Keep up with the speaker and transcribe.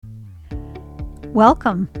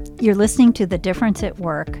Welcome. You're listening to The Difference at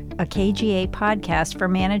Work, a KGA podcast for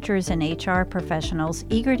managers and HR professionals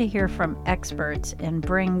eager to hear from experts and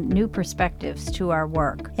bring new perspectives to our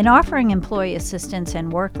work. In offering employee assistance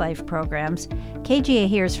and work-life programs, KGA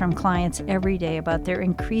hears from clients every day about their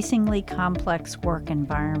increasingly complex work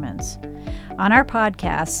environments. On our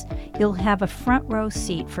podcasts, you'll have a front row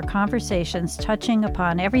seat for conversations touching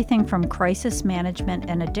upon everything from crisis management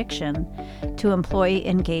and addiction to employee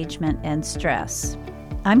engagement and stress.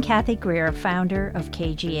 I'm Kathy Greer, founder of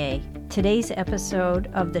KGA. Today's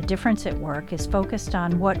episode of The Difference at Work is focused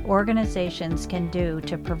on what organizations can do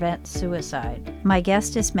to prevent suicide. My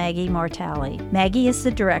guest is Maggie Mortali. Maggie is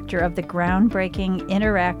the director of the groundbreaking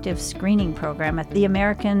interactive screening program at the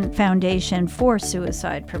American Foundation for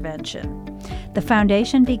Suicide Prevention. The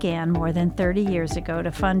foundation began more than 30 years ago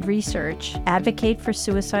to fund research, advocate for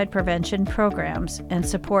suicide prevention programs, and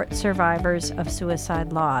support survivors of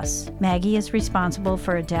suicide loss. Maggie is responsible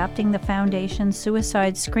for adapting the foundation's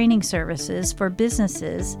suicide screening services for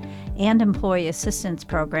businesses and employee assistance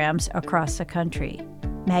programs across the country.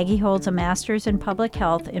 Maggie holds a master's in public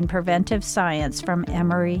health in preventive science from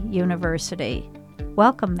Emory University.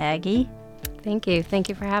 Welcome, Maggie. Thank you. Thank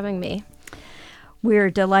you for having me.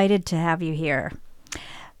 We're delighted to have you here.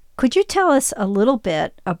 Could you tell us a little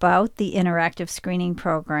bit about the interactive screening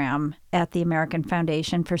program at the American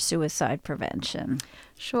Foundation for Suicide Prevention?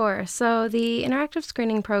 Sure. So the interactive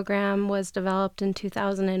screening program was developed in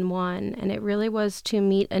 2001, and it really was to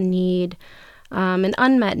meet a need, an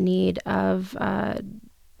unmet need of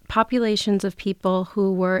populations of people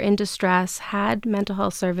who were in distress, had mental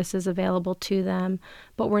health services available to them,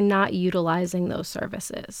 but were not utilizing those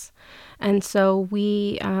services. And so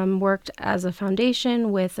we worked as a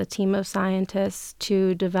foundation with a team of scientists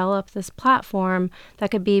to develop this platform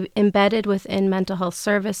that could be embedded within mental health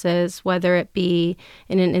services, whether it be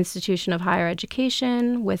in an institution of higher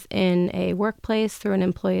education, within a workplace through an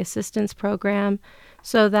employee assistance program,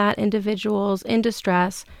 so that individuals in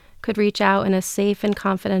distress could reach out in a safe and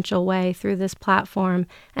confidential way through this platform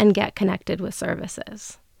and get connected with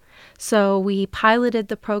services. So we piloted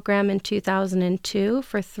the program in 2002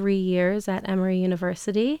 for 3 years at Emory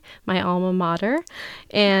University, my alma mater,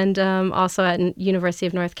 and also at University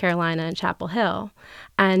of North Carolina in Chapel Hill.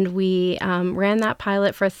 And we ran that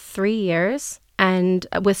pilot for 3 years and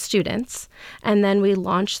with students, and then we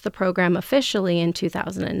launched the program officially in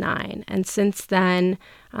 2009. And since then,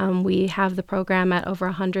 we have the program at over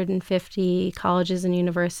 150 colleges and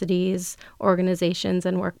universities, organizations,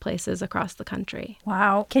 and workplaces across the country.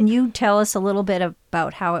 Wow. Can you tell us a little bit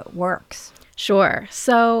about how it works? Sure.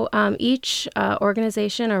 So each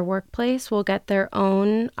organization or workplace will get their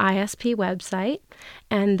own ISP website,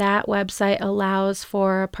 and that website allows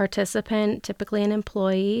for a participant, typically an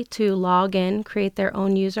employee, to log in, create their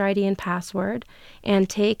own user ID and password, and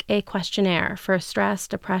take a questionnaire for stress,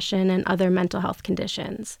 depression, and other mental health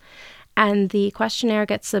conditions. And the questionnaire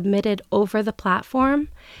gets submitted over the platform,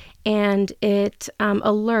 and it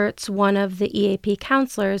alerts one of the EAP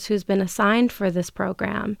counselors who's been assigned for this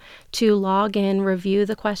program to log in, review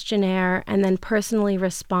the questionnaire, and then personally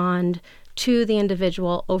respond to the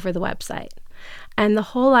individual over the website. And the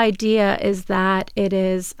whole idea is that it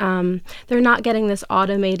is they're not getting this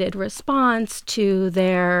automated response to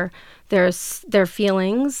their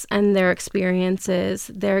feelings and their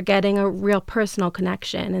experiences. They're getting a real personal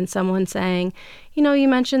connection, and someone saying, you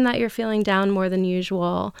mentioned that you're feeling down more than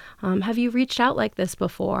usual. Have you reached out like this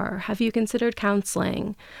before? Have you considered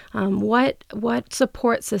counseling? What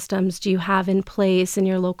support systems do you have in place in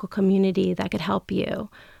your local community that could help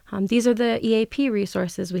you? These are the EAP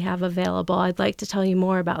resources we have available. I'd like to tell you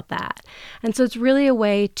more about that. And so it's really a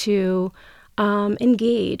way to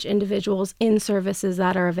engage individuals in services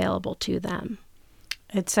that are available to them.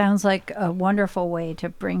 It sounds like a wonderful way to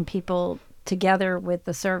bring people together with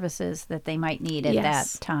the services that they might need at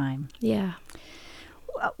that time. Yeah.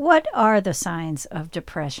 What are the signs of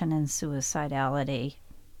depression and suicidality?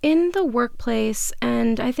 In the workplace,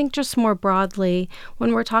 and I think just more broadly,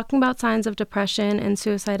 when we're talking about signs of depression and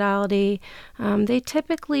suicidality, they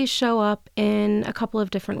typically show up in a couple of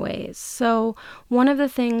different ways. So one of the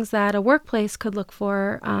things that a workplace could look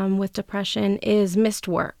for with depression is missed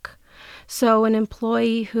work. So an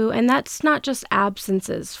employee who, and that's not just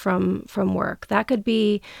absences from work. That could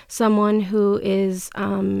be someone who is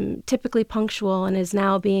typically punctual and is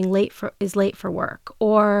now late for work,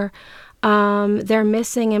 or they're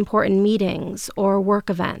missing important meetings or work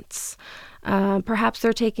events. Perhaps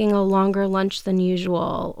they're taking a longer lunch than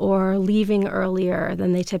usual or leaving earlier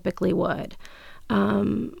than they typically would.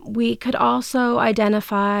 We could also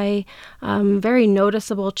identify very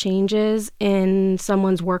noticeable changes in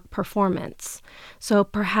someone's work performance. So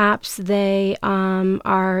perhaps they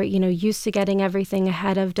are, used to getting everything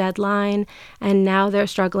ahead of deadline, and now they're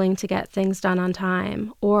struggling to get things done on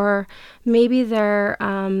time. Or maybe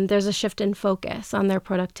there's a shift in focus on their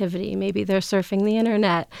productivity. Maybe they're surfing the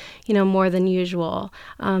internet, more than usual.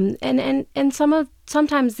 And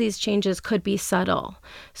sometimes these changes could be subtle.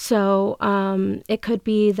 So it could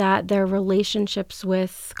be that their relationships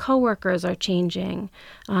with coworkers are changing.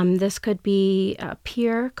 This could be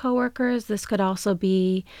peer coworkers. This could also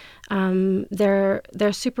be their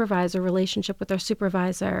supervisor, relationship with their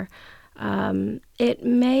supervisor. It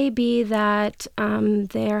may be that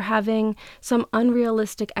they're having some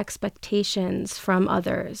unrealistic expectations from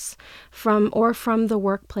others, from the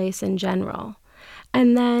workplace in general.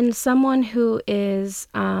 And then someone who is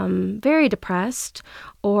very depressed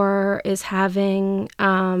or is having,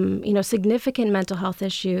 significant mental health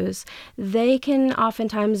issues, they can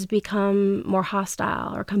oftentimes become more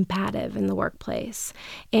hostile or combative in the workplace.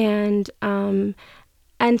 And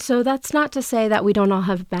so that's not to say that we don't all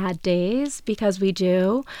have bad days, because we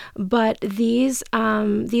do, but these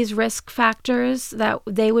risk factors, that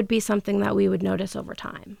they would be something that we would notice over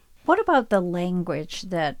time. What about the language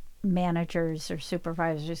that managers or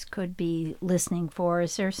supervisors could be listening for?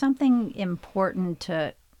 Is there something important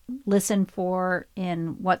to listen for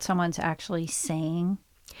in what someone's actually saying?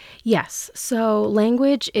 Yes. So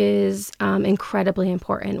language is incredibly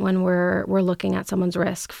important when we're looking at someone's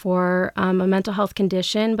risk for a mental health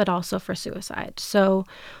condition, but also for suicide. So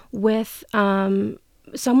with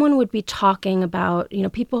someone would be talking about,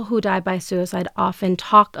 people who die by suicide often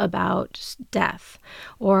talk about death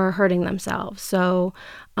or hurting themselves. So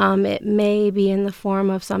it may be in the form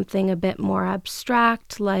of something a bit more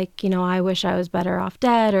abstract, like, I wish I was better off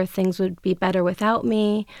dead, or things would be better without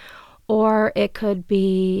me. Or it could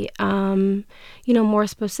be, more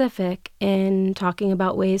specific in talking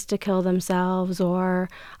about ways to kill themselves, or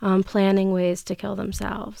planning ways to kill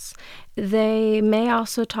themselves. They may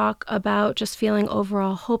also talk about just feeling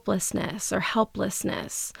overall hopelessness or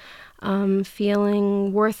helplessness,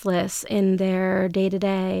 feeling worthless in their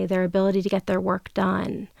day-to-day, their ability to get their work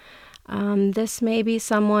done. This may be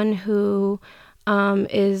someone who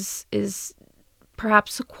is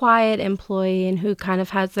perhaps a quiet employee and who kind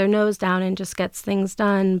of has their nose down and just gets things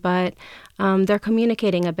done, but they're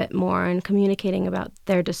communicating a bit more and communicating about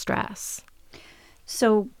their distress.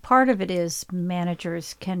 So part of it is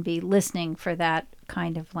managers can be listening for that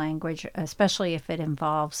kind of language, especially if it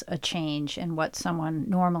involves a change in what someone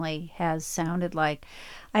normally has sounded like.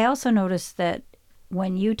 I also noticed that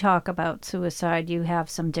when you talk about suicide, you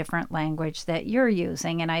have some different language that you're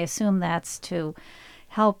using, and I assume that's to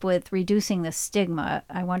help with reducing the stigma.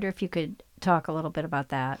 I wonder if you could talk a little bit about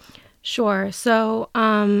that. Sure. So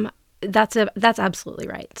that's absolutely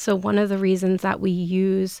right. So one of the reasons that we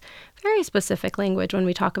use very specific language when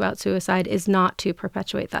we talk about suicide is not to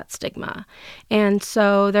perpetuate that stigma. And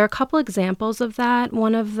so there are a couple examples of that.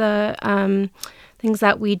 One of the things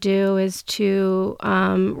that we do is to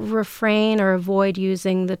refrain or avoid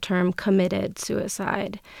using the term committed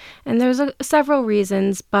suicide. And there's several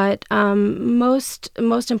reasons, but most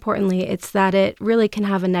importantly, it's that it really can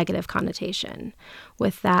have a negative connotation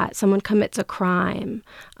with that. Someone commits a crime,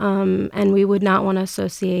 and we would not want to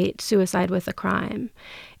associate suicide with a crime.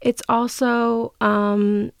 It's also,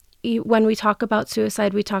 when we talk about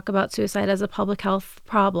suicide as a public health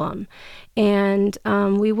problem. And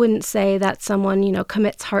we wouldn't say that someone,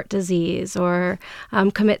 commits heart disease or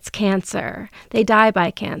commits cancer. They die by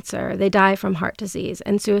cancer. They die from heart disease.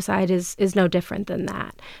 And suicide is no different than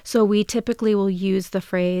that. So we typically will use the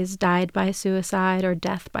phrase died by suicide or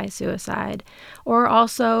death by suicide, or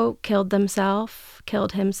also killed himself,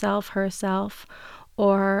 herself,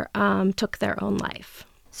 or took their own life.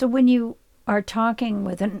 So when you are talking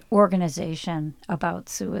with an organization about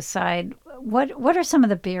suicide, what are some of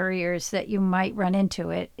the barriers that you might run into?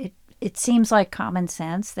 It seems like common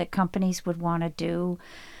sense that companies would want to do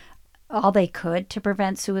all they could to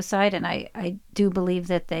prevent suicide, and I do believe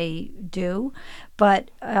that they do, but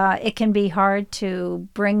it can be hard to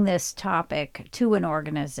bring this topic to an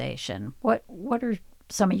organization. What are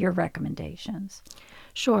some of your recommendations?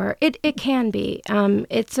 Sure, it can be.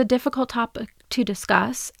 It's a difficult topic to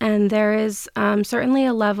discuss, and there is certainly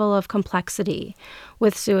a level of complexity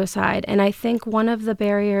with suicide. And I think one of the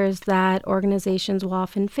barriers that organizations will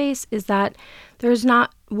often face is that there's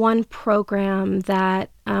not one program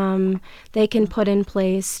that they can put in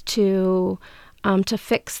place to to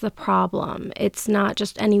fix the problem. It's not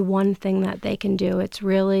just any one thing that they can do. It's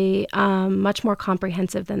really much more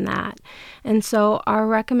comprehensive than that. And so our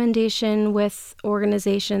recommendation with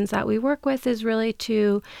organizations that we work with is really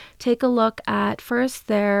to take a look at first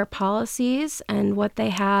their policies and what they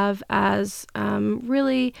have as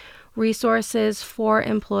really resources for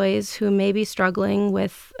employees who may be struggling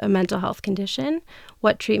with a mental health condition,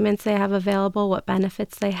 what treatments they have available, what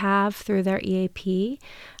benefits they have through their EAP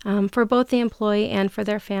for both the employee and for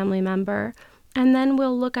their family member. And then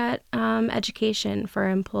we'll look at education for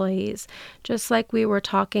employees, just like we were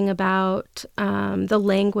talking about the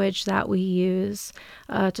language that we use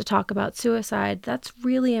to talk about suicide. That's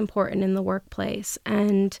really important in the workplace,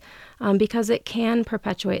 and because it can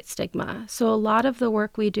perpetuate stigma. So a lot of the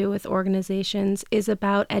work we do with organizations is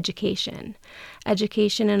about education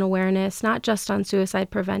and awareness, not just on suicide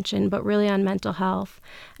prevention, but really on mental health.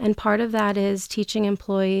 And part of that is teaching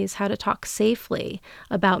employees how to talk safely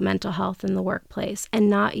about mental health in the workplace and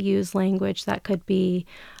not use language that could be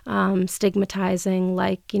stigmatizing,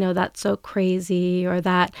 like, that's so crazy, or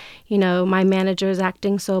that, my manager's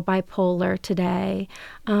acting so bipolar today.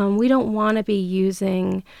 We don't want to be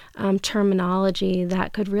using terminology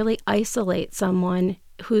that could really isolate someone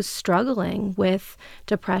who's struggling with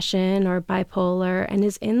depression or bipolar and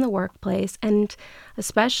is in the workplace, and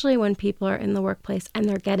especially when people are in the workplace and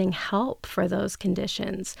they're getting help for those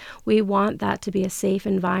conditions. We want that to be a safe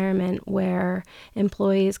environment where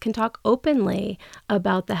employees can talk openly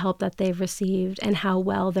about the help that they've received and how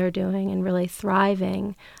well they're doing and really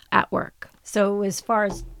thriving at work. So as far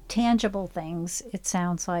as tangible things, it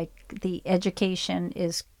sounds like the education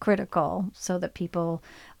is critical so that people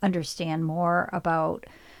understand more about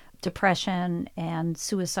depression and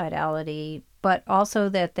suicidality, but also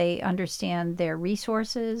that they understand their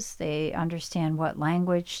resources, they understand what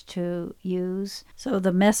language to use. So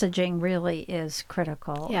the messaging really is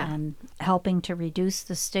critical, and helping to reduce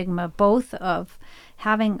the stigma both of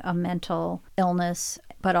having a mental illness,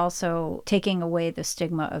 but also taking away the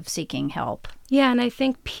stigma of seeking help. Yeah, and I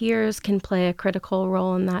think peers can play a critical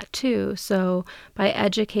role in that too. So by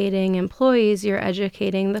educating employees, you're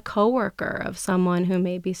educating the coworker of someone who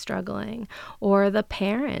may be struggling, or the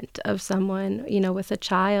parent of someone, with a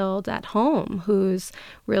child at home who's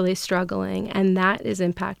really struggling, and that is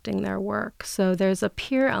impacting their work. So there's a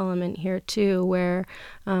peer element here too, where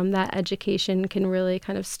that education can really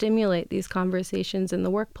kind of stimulate these conversations in the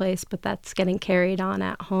workplace, but that's getting carried on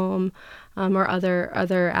at home. Or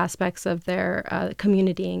other aspects of their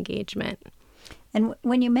community engagement. And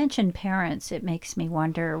when you mention parents, it makes me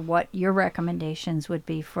wonder what your recommendations would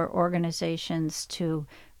be for organizations to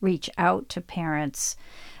reach out to parents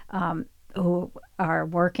who are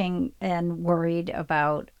working and worried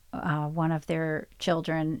about one of their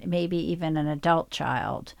children, maybe even an adult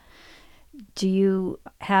child. Do you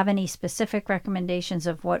have any specific recommendations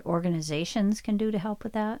of what organizations can do to help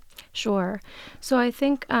with that? Sure. So I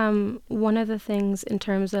think one of the things in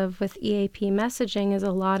terms of with EAP messaging is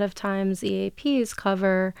a lot of times EAPs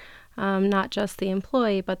cover not just the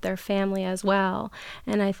employee, but their family as well.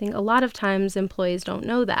 And I think a lot of times employees don't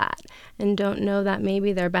know that, and don't know that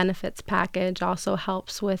maybe their benefits package also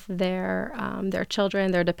helps with their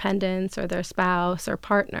children, their dependents, or their spouse or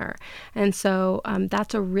partner. And so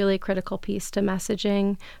that's a really critical piece to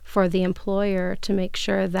messaging for the employer, to make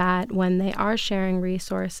sure that when they are sharing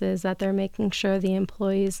resources, that they're making sure the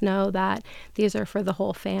employees know that these are for the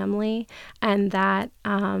whole family, and that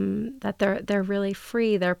they're really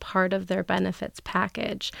free. They're part of their benefits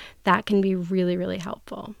package. That can be really, really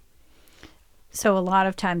helpful. So a lot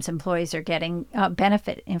of times employees are getting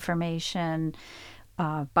benefit information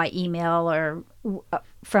by email or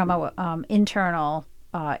from an internal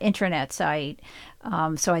intranet site.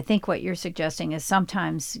 So I think what you're suggesting is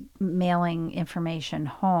sometimes mailing information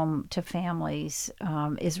home to families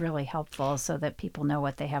is really helpful, so that people know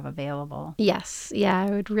what they have available. Yes. Yeah, I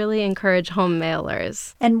would really encourage home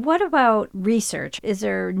mailers. And what about research? Is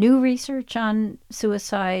there new research on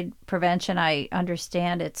suicide prevention? I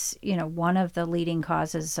understand it's, one of the leading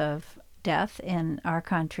causes of death in our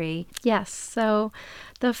country. Yes. So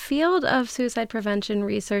the field of suicide prevention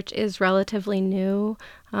research is relatively new.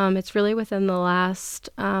 It's really within the last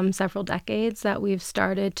several decades that we've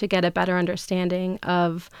started to get a better understanding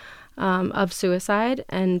of suicide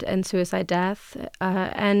and suicide death.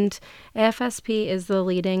 And AFSP is the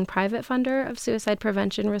leading private funder of suicide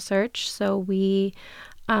prevention research. So we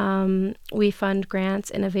fund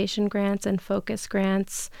grants, innovation grants, and focus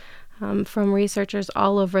grants from researchers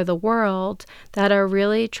all over the world that are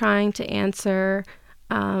really trying to answer,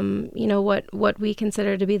 what we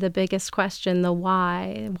consider to be the biggest question, the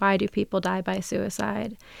why. Why do people die by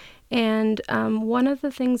suicide? And one of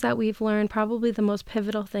the things that we've learned, probably the most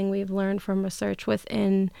pivotal thing we've learned from research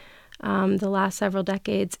within the last several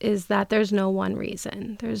decades, is that there's no one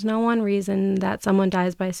reason. There's no one reason that someone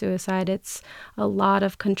dies by suicide. It's a lot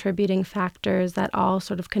of contributing factors that all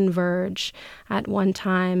sort of converge at one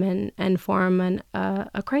time and form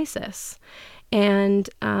a crisis. And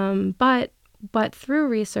but through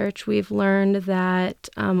research, we've learned that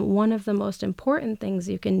one of the most important things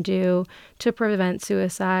you can do to prevent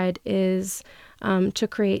suicide is to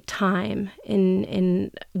create time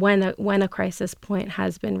in when a crisis point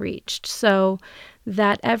has been reached, so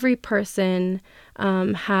that every person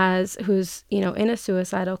who's in a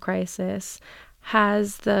suicidal crisis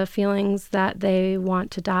has the feelings that they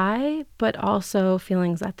want to die, but also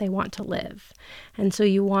feelings that they want to live. And so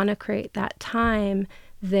you want to create that time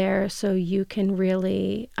there so you can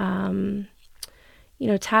really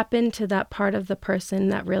tap into that part of the person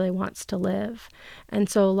that really wants to live. And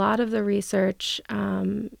so a lot of the research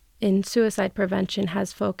in suicide prevention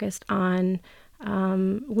has focused on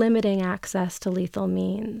limiting access to lethal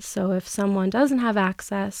means. So if someone doesn't have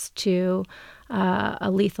access to a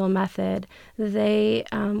lethal method,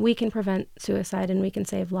 we can prevent suicide and we can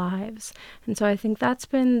save lives. And so I think that's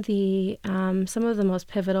been some of the most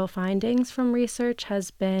pivotal findings from research has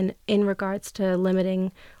been in regards to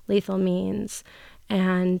limiting lethal means.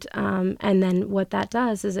 And then what that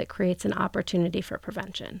does is it creates an opportunity for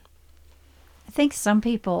prevention. I think some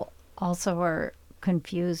people also are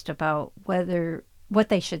confused about what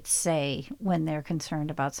they should say when they're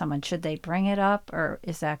concerned about someone. Should they bring it up, or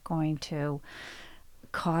is that going to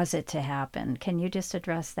cause it to happen? Can you just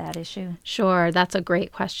address that issue? Sure. That's a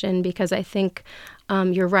great question, because I think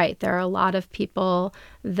you're right. There are a lot of people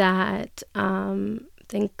that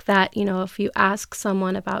think that, if you ask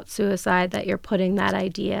someone about suicide, that you're putting that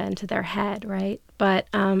idea into their head, right? But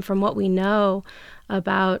from what we know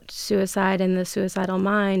about suicide and the suicidal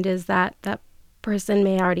mind is that that person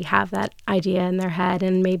may already have that idea in their head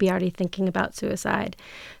and maybe already thinking about suicide.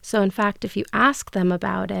 So in fact, if you ask them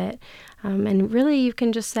about it, and really you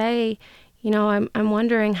can just say, I'm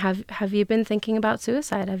wondering, have you been thinking about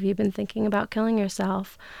suicide? Have you been thinking about killing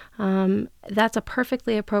yourself? That's a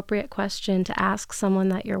perfectly appropriate question to ask someone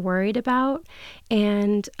that you're worried about.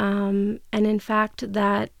 And in fact,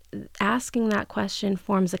 that asking that question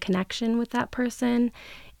forms a connection with that person.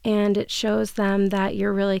 And it shows them that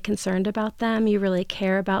you're really concerned about them, you really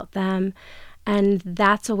care about them. And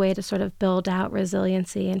that's a way to sort of build out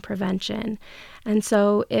resiliency and prevention. And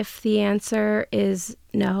so if the answer is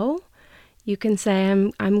no, you can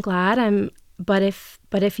say, I'm glad, but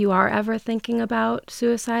if you are ever thinking about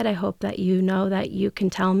suicide, I hope that you know that you can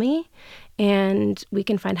tell me and we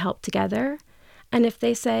can find help together. And if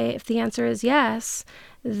the answer is yes,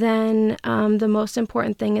 then the most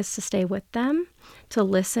important thing is to stay with them, to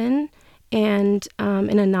listen, and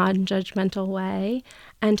in a non-judgmental way,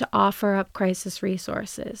 and to offer up crisis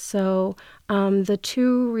resources. So the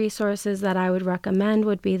two resources that I would recommend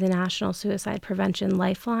would be the National Suicide Prevention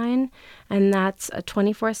Lifeline, and that's a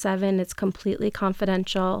 24/7. It's completely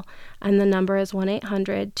confidential, and the number is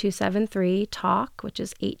 1-800-273-TALK, which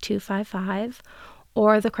is 8255.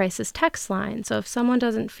 Or the crisis text line. So if someone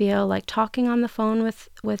doesn't feel like talking on the phone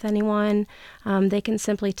with anyone, they can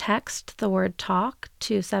simply text the word TALK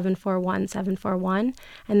to 741-741,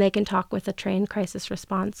 and they can talk with a trained crisis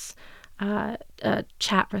response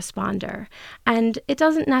chat responder. And it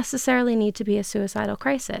doesn't necessarily need to be a suicidal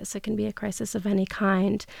crisis. It can be a crisis of any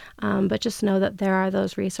kind, but just know that there are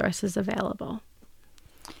those resources available.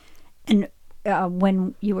 And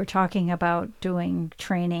when you were talking about doing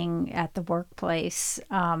training at the workplace,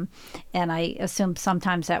 and I assume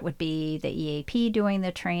sometimes that would be the EAP doing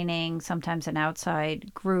the training, sometimes an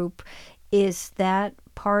outside group, is that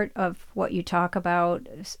part of what you talk about,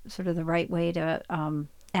 sort of the right way to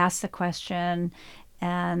ask the question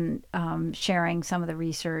and sharing some of the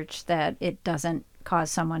research that it doesn't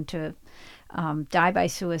cause someone to die by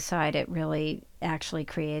suicide? It really actually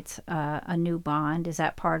creates a new bond. Is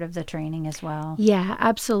that part of the training as well? Yeah,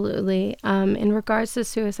 absolutely. In regards to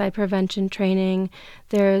suicide prevention training,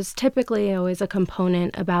 there's typically always a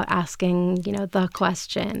component about asking, the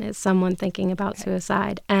question, is someone thinking about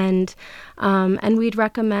suicide? And we'd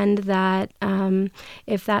recommend that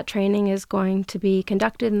if that training is going to be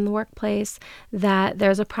conducted in the workplace, that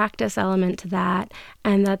there's a practice element to that,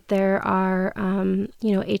 and that there are,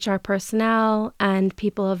 HR personnel and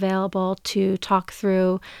people available to talk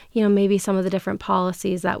through, maybe some of the different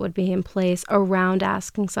policies that would be in place around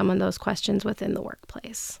asking someone those questions within the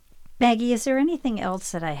workplace. Maggie, is there anything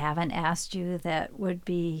else that I haven't asked you that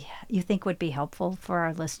you think would be helpful for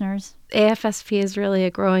our listeners? AFSP is really a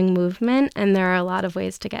growing movement, and there are a lot of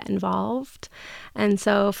ways to get involved. And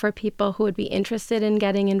so for people who would be interested in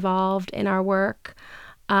getting involved in our work,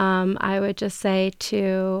 I would just say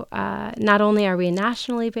not only are we a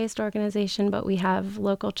nationally based organization, but we have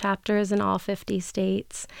local chapters in all 50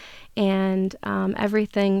 states, and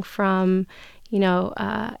everything from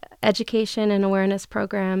education and awareness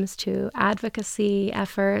programs to advocacy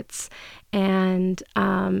efforts and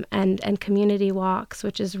community walks,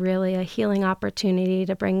 which is really a healing opportunity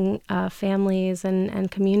to bring families and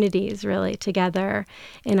communities really together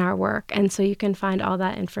in our work. And so you can find all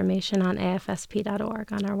that information on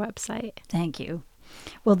afsp.org on our website. Thank you.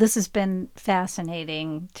 Well, this has been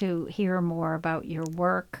fascinating to hear more about your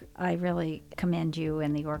work. I really commend you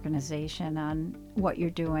and the organization on what you're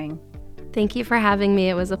doing. Thank you for having me.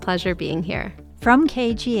 It was a pleasure being here. From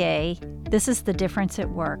KGA, this is The Difference at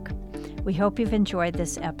Work. We hope you've enjoyed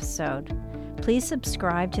this episode. Please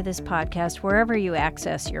subscribe to this podcast wherever you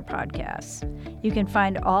access your podcasts. You can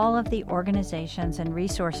find all of the organizations and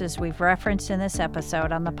resources we've referenced in this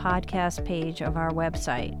episode on the podcast page of our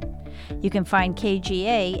website. You can find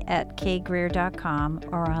KGA at kgreer.com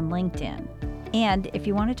or on LinkedIn. And if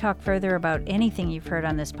you want to talk further about anything you've heard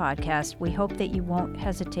on this podcast, we hope that you won't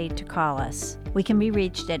hesitate to call us. We can be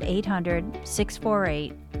reached at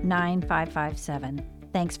 800-648-9557.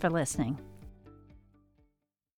 Thanks for listening.